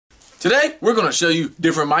Today, we're going to show you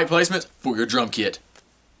different mic placements for your drum kit.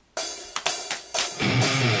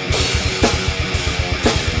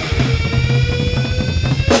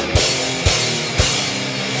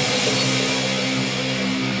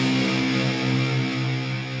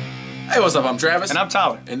 Hey, what's up? I'm Travis. And I'm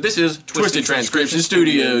Tyler. And this is Twisted Transcription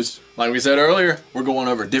Studios. Like we said earlier, we're going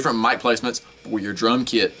over different mic placements for your drum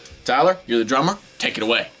kit. Tyler, you're the drummer. Take it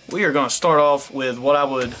away. We are going to start off with what I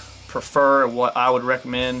would prefer, what I would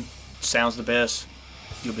recommend. Sounds the best.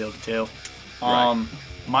 You'll be able to tell. Right.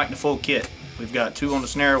 Mic the full kit. We've got 2 on the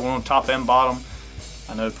snare, 1 on top and bottom.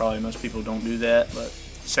 I know probably most people don't do that, but it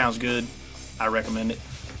sounds good. I recommend it.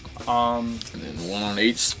 And then 1 on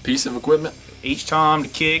each piece of equipment. Each tom, the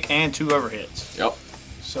kick, and 2 overheads. Yep.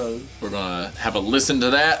 So we're gonna have a listen to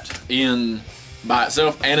that in by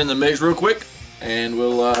itself and in the mix real quick, and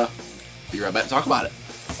we'll be right back to talk about it.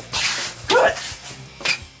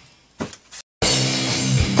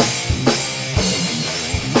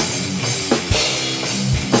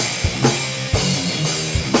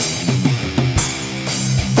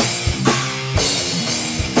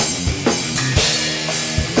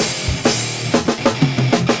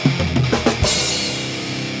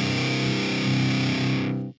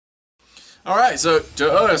 Alright, so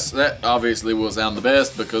to us, that obviously will sound the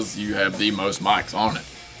best because you have the most mics on it.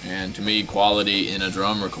 And to me, quality in a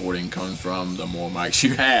drum recording comes from the more mics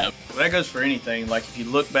you have. well, that goes for anything. Like if you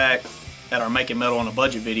look back at our Making Metal on a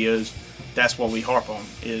Budget videos, that's what we harp on,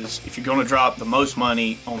 is if you're going to drop the most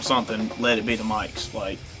money on something, let it be the mics.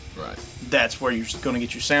 Like, right. That's where you're going to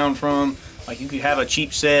get your sound from. Like you could have a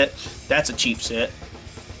cheap set, that's a cheap set,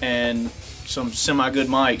 and some semi-good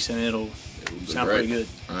mics, and it'll sound pretty good.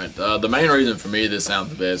 Alright, the main reason for me this sounds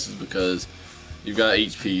the best is because you've got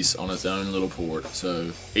each piece on its own little port.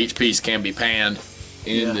 So each piece can be panned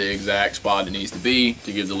in the exact spot it needs to be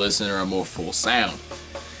to give the listener a more full sound.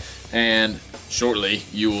 And shortly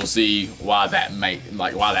you will see why that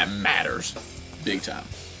matters big time.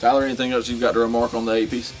 Tyler, anything else you've got to remark on the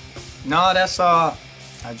 8-piece? No, that's I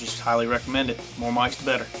just highly recommend it. More mics the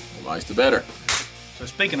better. More mics the better. So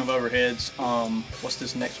speaking of overheads, what's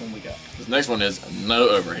this next one we got? This next one is no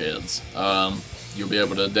overheads. You'll be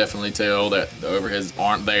able to definitely tell that the overheads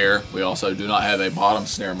aren't there. We also do not have a bottom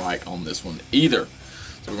snare mic on this one either.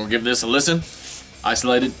 So we're going to give this a listen.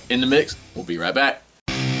 Isolated in the mix. We'll be right back.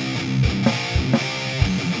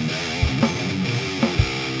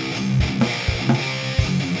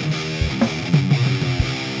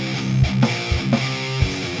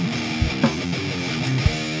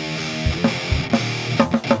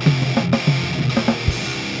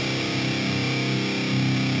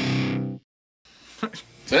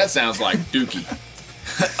 So that sounds like Dookie.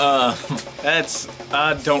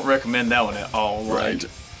 I don't recommend that one at all. Right.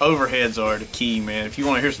 Like, overheads are the key, man. If you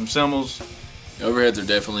want to hear some cymbals, Overheads are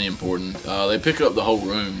definitely important. They pick up the whole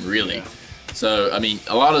room, really. Yeah. So I mean,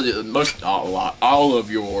 all of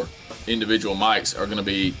your individual mics are going to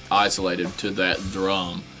be isolated to that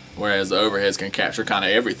drum, whereas the overheads can capture kind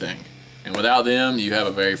of everything. And without them, you have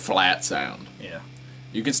a very flat sound. yeah.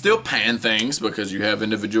 You can still pan things because you have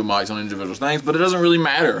individual mics on individual things, but it doesn't really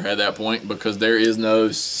matter at that point because there is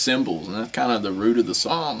no cymbals, and that's kind of the root of the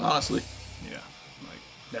song, honestly. Yeah. Like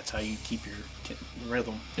that's how you keep your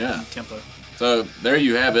rhythm, Yeah. tempo. So there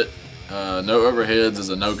you have it. No overheads is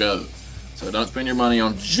a no-go. So don't spend your money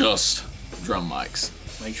on just drum mics.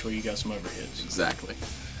 Make sure you got some overheads. Exactly.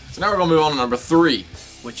 So now we're going to move on to number 3,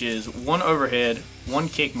 Which is 1 overhead, 1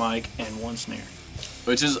 kick mic, and 1 snare.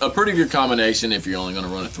 which is a pretty good combination if you're only going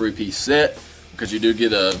to run a 3-piece set, because you do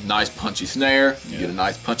get a nice punchy snare, you get a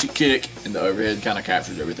nice punchy kick, and the overhead kind of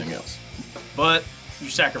captures everything else. But you're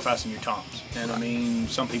sacrificing your toms. And I mean,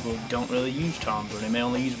 some people don't really use toms, or they may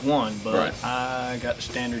only use 1, but Right. I got the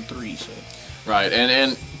standard 3, so. Right,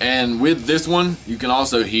 and with this one, you can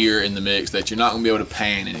also hear in the mix that you're not going to be able to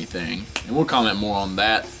pan anything. And we'll comment more on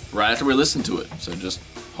that right after we listen to it. So just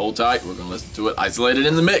hold tight, we're going to listen to it isolated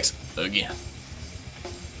in the mix again.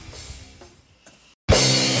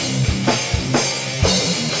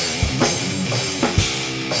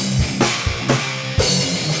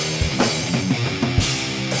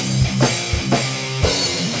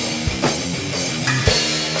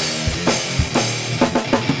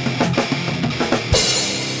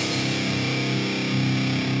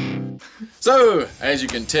 So, as you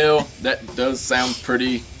can tell, that does sound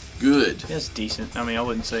pretty good. It's decent. I mean, I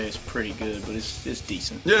wouldn't say it's pretty good, but it's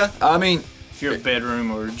decent. Yeah, I mean, If you're a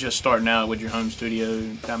bedroom or just starting out with your home studio,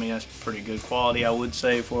 I mean, that's pretty good quality, I would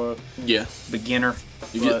say, for a yeah. beginner.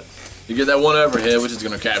 You get that one overhead, which is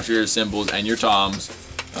going to capture your cymbals and your toms,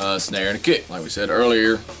 snare and a kick. Like we said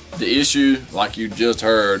earlier, the issue, like you just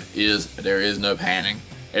heard, is there is no panning.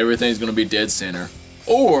 everything's going to be dead center.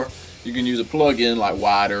 Or you can use a plug-in like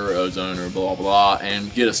Wider or Ozone or blah blah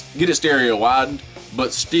and get it stereo widened,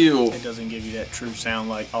 but still it doesn't give you that true sound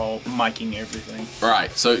like all miking everything.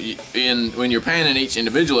 Right. So when you're panning each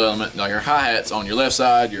individual element, like your hi-hat's on your left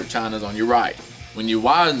side, your China's on your right. When you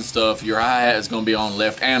widen stuff, your hi-hat is going to be on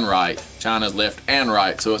left and right, China's left and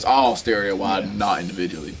right, so it's all stereo widened, not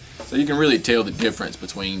individually. So you can really tell the difference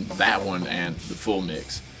between that one and the full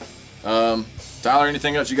mix. Tyler,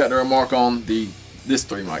 anything else you got to remark on this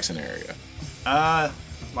 3-mic scenario?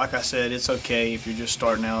 Like I said, it's okay if you're just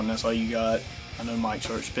starting out and that's all you got. I know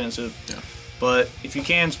mics are expensive, yeah, but if you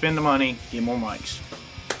can spend the money, get more mics.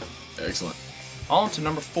 Excellent. On to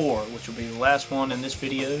number 4, which will be the last one in this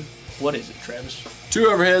video. What is it, Travis? 2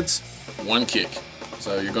 overheads, 1 kick.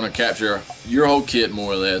 So you're going to capture your whole kit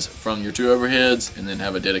more or less from your 2 overheads and then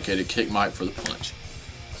have a dedicated kick mic for the punch.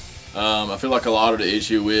 I feel like a lot of the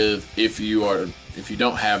issue with if you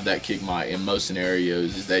don't have that kick mic in most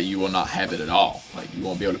scenarios is that you will not have it at all. Like you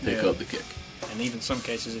won't be able to pick up the kick. And even some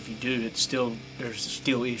cases, if you do, there's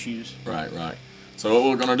still issues. Right. So what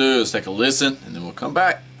we're going to do is take a listen and then we'll come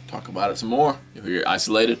back, talk about it some more. You'll hear it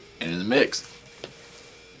isolated and in the mix.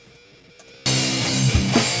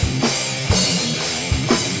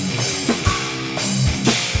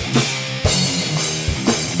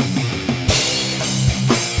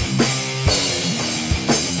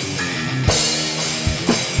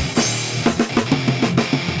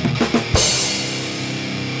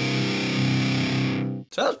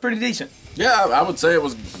 So that was pretty decent. Yeah, I would say it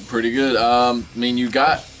was pretty good. I mean, you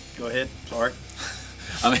got... Go ahead. Sorry.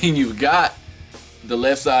 I mean, you've got the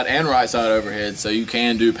left side and right side overhead, so you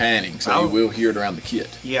can do panning. So you will hear it around the kit.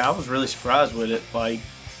 Yeah, I was really surprised with it. Like,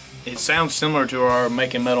 it sounds similar to our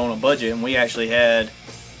Making Metal on a Budget, and we actually had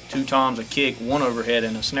 2 toms, a kick, 1 overhead,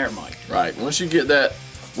 and a snare mic. Right. Once you get both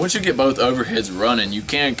overheads running, you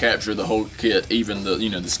can capture the whole kit, even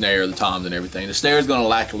the snare, the toms, and everything. The snare is going to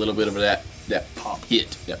lack a little bit of that pop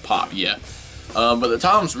hit, that pop, yeah. But the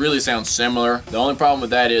toms really sound similar. The only problem with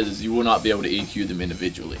that is you will not be able to EQ them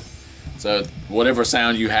individually. So whatever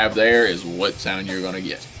sound you have there is what sound you're going to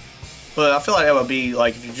get. But I feel like that would be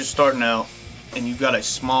like if you're just starting out and you've got a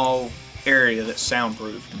small area that's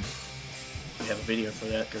soundproofed. We have a video for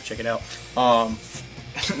that. Go check it out.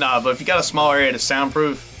 But if you got a small area that's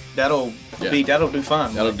soundproof, that'll do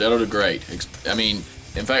fine. That'll do great. I mean,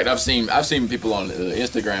 in fact, I've seen people on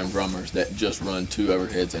Instagram drummers that just run 2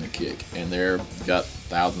 overheads and a kick, and they're got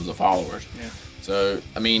thousands of followers. Yeah. So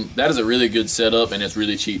I mean, that is a really good setup, and it's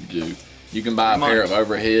really cheap to do. You can buy a pair of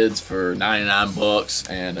overheads for $99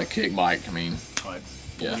 and a kick mic. I mean, like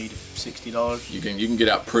 $40 to $60. You can get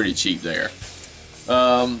out pretty cheap there.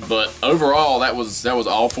 But overall, that was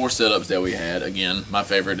all 4 setups that we had. Again, my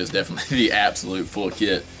favorite is definitely the absolute full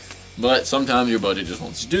kit, but sometimes your budget just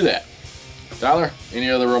wants you to do that. Tyler, any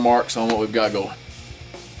other remarks on what we've got going?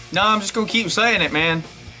 No, I'm just gonna keep saying it, man.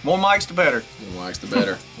 More mics the better. More mics the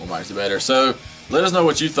better. More mics the better. So let us know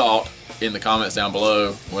what you thought in the comments down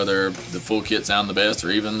below, whether the full kit sound the best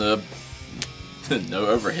or even the no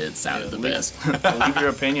overhead sounded the best. Leave your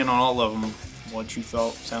opinion on all of them. What you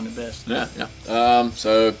thought sounded best. Yeah.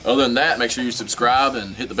 So other than that, make sure you subscribe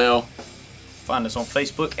and hit the bell. Find us on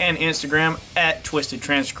Facebook and Instagram at Twisted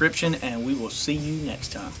Transcription, and we will see you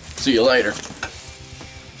next time. See you later.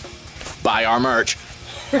 Buy our merch.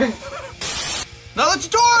 Another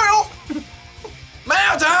tutorial!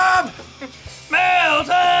 Mail time! Mail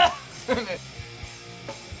time!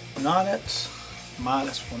 No, that's one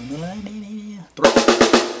of the 3.